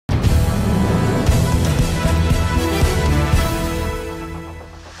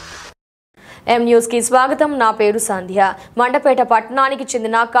M news కి స్వాగతం. నా పేరు సంధ్య. మండపేట పట్టణానికి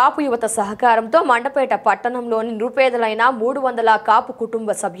చెందిన కాపు యువత సహకారంతో మండపేట పట్టణంలోని నిరుపేదలైన 300 కాపు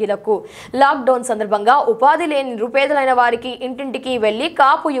కుటుంబ సభ్యులకు లాక్డౌన్ సందర్భంగా ఉపాధి లేని నిరుపేదలైన వారికి ఇంటింటికి వెళ్లి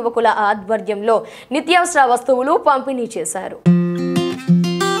కాపు యువకుల ఆధ్వర్యంలో నిత్యావసర వస్తువులు పంపిణీ చేశారు.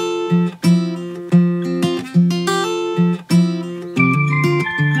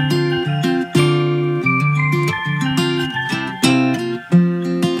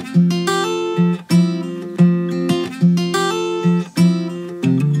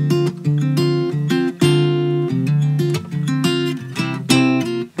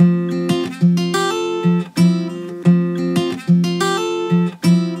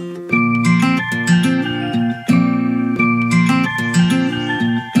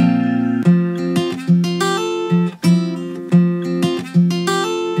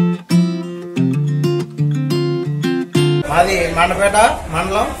 మాది మండపేట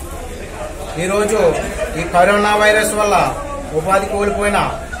మండలం. ఈరోజు ఈ కరోనా వైరస్ వల్ల ఉపాధి కోల్పోయిన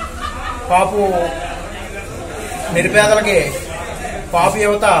కాపు నిరుపేదలకి కాపు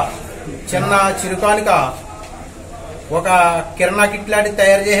యువత చిన్న చిరుకానిక ఒక కిరాణా కిట్ లాంటిది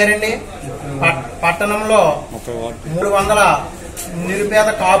తయారు చేశారండి. పట్టణంలో 300 నిరుపేద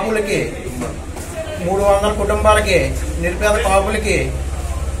కాపులకి 300 కుటుంబాలకి నిరుపేద కాపులకి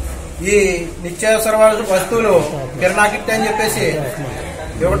ఈ నిత్యావసర వస్తువులు కిరాణా కిట్ అని చెప్పేసి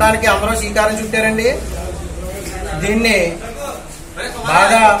ఇవ్వడానికి అందరూ శ్రీకారం చుట్టారండి. దీన్ని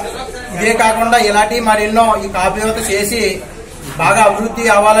బాగా ఇదే కాకుండా ఇలాంటి మరెన్నో ఈ కాపు యువత చేసి బాగా అభివృద్ధి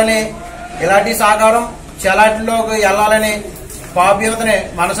అవ్వాలని, ఇలాంటి సహకారం చెలాటిలోకి వెళ్లాలని కాపు యువతని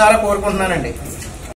మనసారా కోరుకుంటున్నానండి.